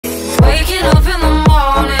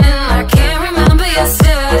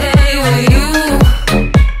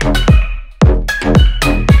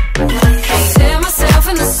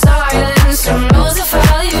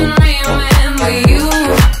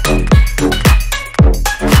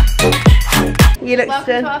You look Welcome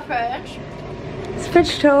stunned. to our fridge. It's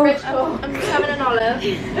fridge tour. I'm just having an olive.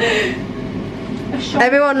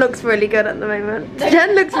 Everyone looks really good at the moment.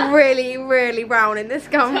 Jen looks really, really brown in this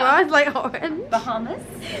camera. It's like orange. Bahamas.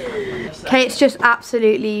 Kate's just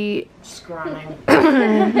absolutely Scranning.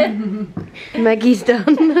 Maggie's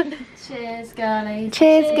done. Cheers, girlies.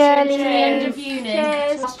 Cheers, girlies. End of uni.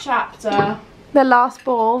 Cheers. Last chapter. The last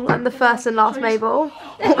ball and the first and last May Ball.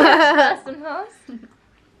 First and last.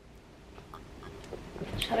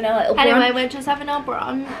 Having a little Anyway, we're just having our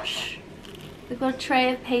brunch. We've got a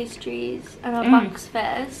tray of pastries and our box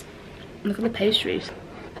fizz. Look at the pastries.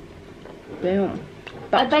 Boom.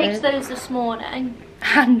 I baked those this morning.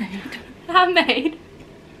 Handmade. Handmade.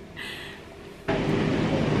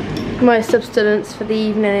 My substance for the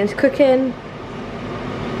evening is cooking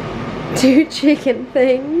 2 chicken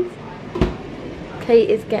things. Kate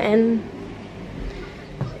is getting...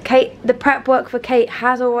 the prep work for Kate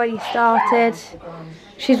has already started.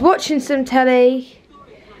 She's watching some telly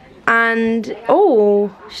and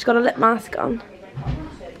oh, she's got a lip mask on.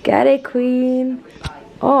 Get it, queen.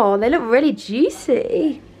 Oh, they look really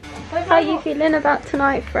juicy. How are you feeling about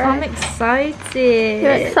tonight, Fred? I'm excited.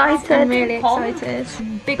 You're excited? I'm really excited.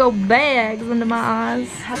 Big old bags under my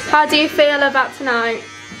eyes. How do you feel about tonight?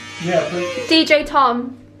 Yeah, but... DJ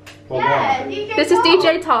Tom. Well, Yeah, This is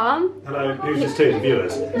DJ Tom. hello, who's this to? The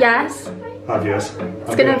viewers? Yes. Hi, viewers.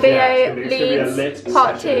 It's going to be a Leeds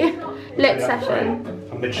part 2 lit session.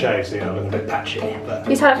 I'm mid-shave, so you know, I'm a bit patchy. But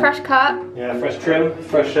He's had a fresh cut. yeah, fresh trim,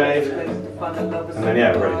 fresh shave. And then,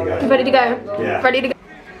 yeah, we're ready to go. Ready to go? Yeah. Ready to go.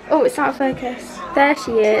 Oh, it's out of focus. There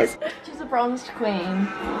she is. She's a bronzed queen.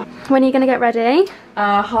 When are you going to get ready?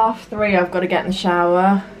 3:30 I've got to get in the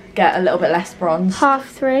shower. Get a little bit less bronze.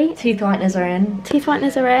 3:30. Teeth whiteners are in. Teeth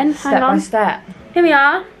whiteners are in. Hang Step on. by step. Here we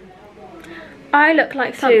are. I look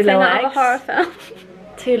like something little out of a eggs. horror film.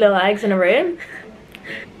 2 little eggs in a room.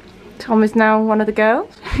 Tom is now one of the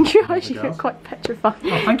girls. You actually girls. look quite petrified.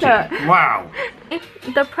 Oh, thank you. Wow.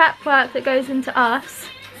 The prep work that goes into us.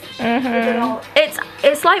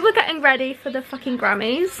 It's like we're getting ready for the fucking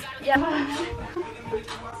Grammys. Yeah.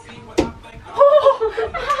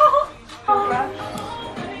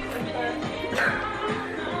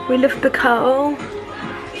 We love the coal.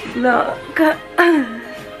 Look.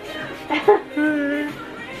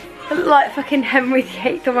 I look like fucking Henry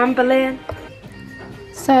VIII of Anne Boleyn.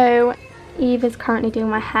 So Eve is currently doing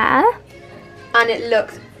my hair. And it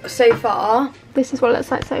looks, so far, this is what it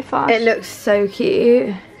looks like so far. It looks so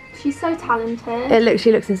cute. She's so talented. It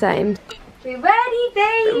literally looks insane. We ready,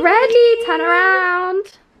 baby? Ready, turn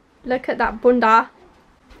around. Look at that bunda.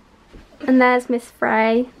 And there's Miss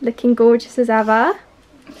Frey, looking gorgeous as ever.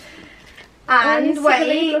 And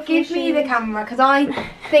wait, give me the camera, because I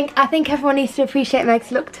think everyone needs to appreciate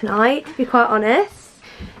Meg's look tonight, to be quite honest.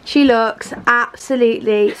 She looks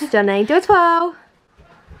absolutely stunning. Do a twirl.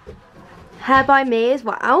 Hair by me as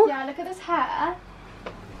well. Yeah, look at this hair.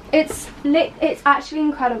 It's actually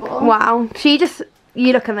incredible. Wow,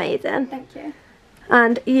 you look amazing. Thank you.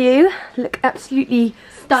 And you look absolutely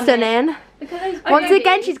stunning. Look at those. Once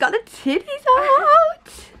again, she's got the titties out.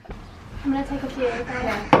 I'm gonna take a few.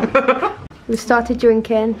 Okay. We've started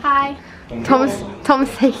drinking. Hi. Tom's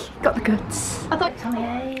got the goods. I thought.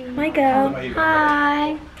 My girl.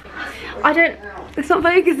 Hi. It's not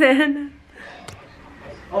focusing.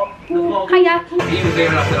 Hiya. He was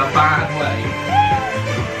doing us in a bad way.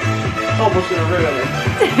 Tom was going to ruin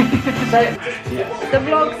it. The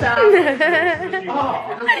vlog's out.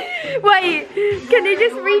 Wait, can you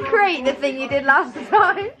just recreate the thing you did last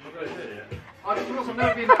time? Love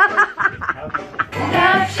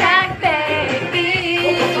Shack, baby.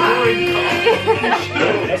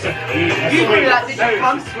 You threw that, did you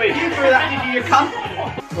cunt? You threw that, did you cunt?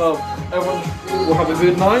 Well, everyone will have a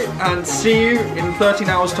good night and see you in 13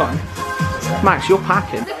 hours time. Max, you're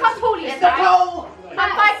packing. Look how tall he is.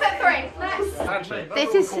 I'm 5'3". Next.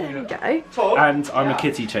 This is Joe. And I'm a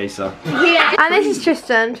kitty chaser. Yeah. And this is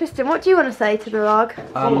Tristan. Tristan, what do you want to say to the vlog?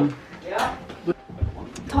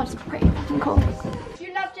 Todd's pretty fucking cool. Do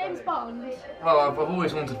you love James Bond? Well, I've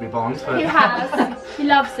always wanted to be Bond. But He has. He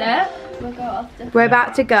loves it. We'll go after. We're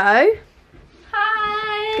about to go.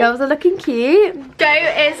 Hi. Girls are looking cute. Joe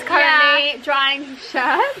is currently drying his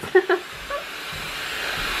shirt.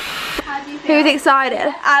 How do you feel? Who's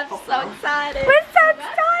excited? I'm so excited. We're so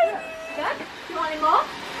excited. Good? Do you want any more?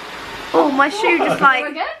 Oh, my shoe just like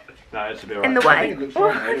We're good? No, it should be alright. in the way.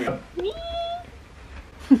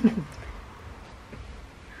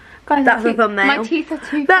 Guys, That's a thumbnail. My teeth are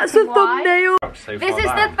too That's a fucking wide. thumbnail. This is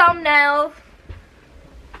the thumbnail.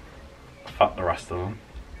 Fuck the rest of them.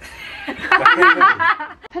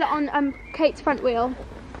 Put it on Kate's front wheel.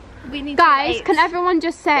 We need Guys, to can everyone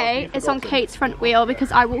just say it's on Kate's front wheel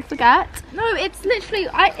because I will forget? No, it's literally.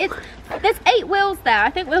 There's 8 wheels there. I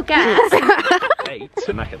think we'll get it. 8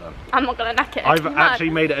 to knack it then. I'm not gonna knack it. I've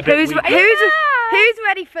actually made it a bit Who's weaker. who's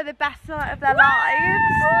ready for the best night of their lives?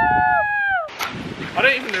 I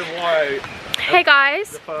don't even know why. Hey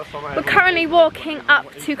guys, we're currently walking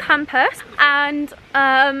up to campus and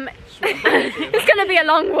it's gonna be a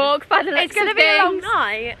long walk by the looks It's gonna of be a long things.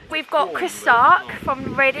 night. We've got Chris Stark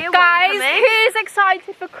from Radio 1 Guys, coming. who's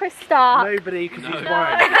excited for Chris Stark? Nobody, because he's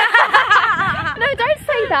white. No, don't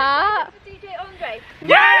say that. DJ Andre.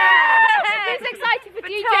 Yeah! Who's excited for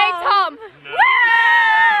DJ Tom?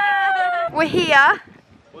 Yeah! We're here.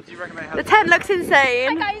 What do you recommend? The tent looks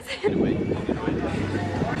insane. Hi guys.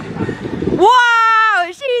 Wow,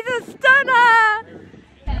 she's a stunner!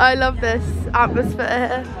 I love this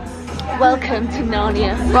atmosphere. Welcome to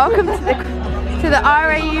Narnia. Welcome to the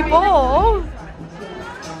RAU Ball.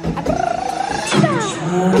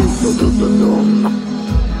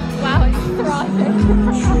 Wow, it's thriving.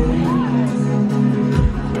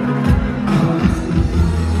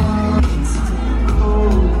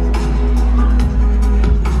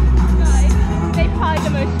 Guys, they've hired the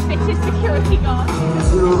most fittest security guards.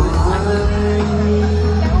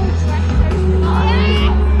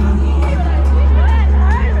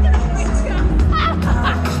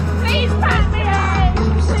 Please pass me in!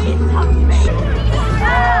 Please help me!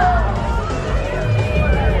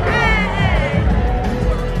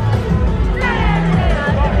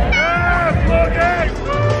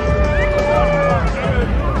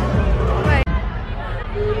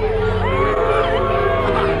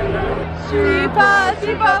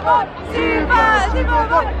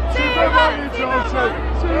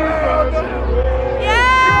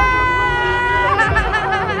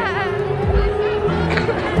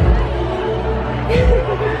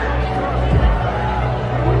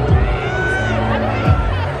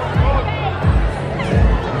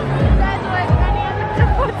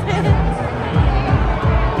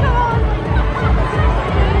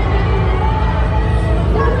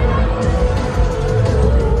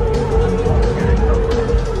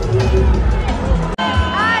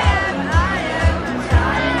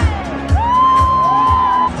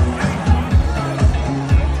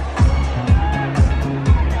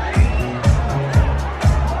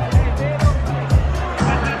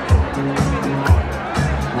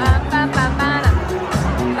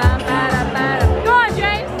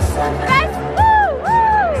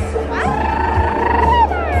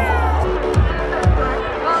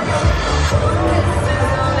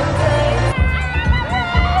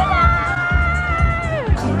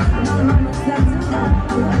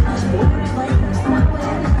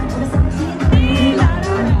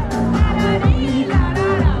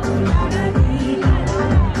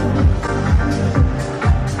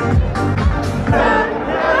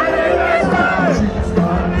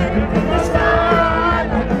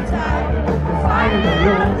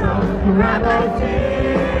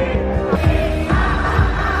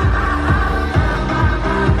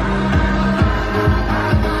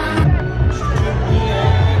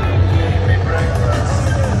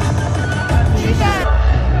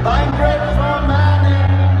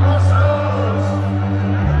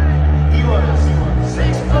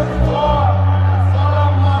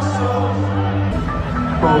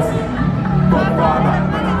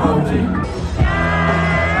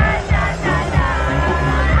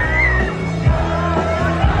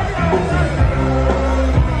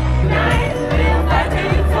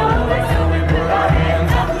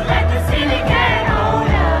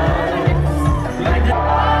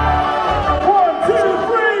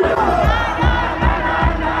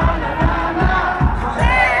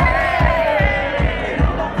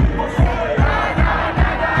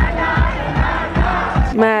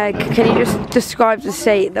 Meg, can you just describe the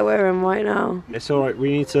state that we're in right now? It's alright,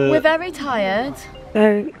 we need to... We're very tired.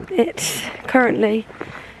 So it's currently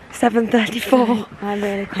 7:34 I'm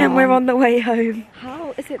really and we're on the way home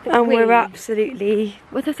How is it that and we're absolutely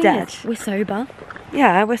dead. We're sober.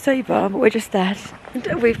 Yeah, we're sober, but we're just dead.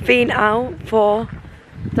 We've been out for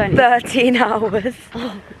 13 hours.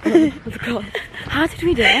 Oh god. How did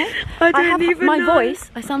we do it? I don't even my know.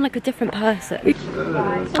 voice. I sound like a different person.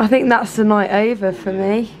 I think that's the night over for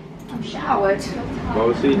me. I'm showered.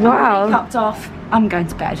 Wow. Cupped off. I'm going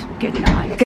to bed. Good night.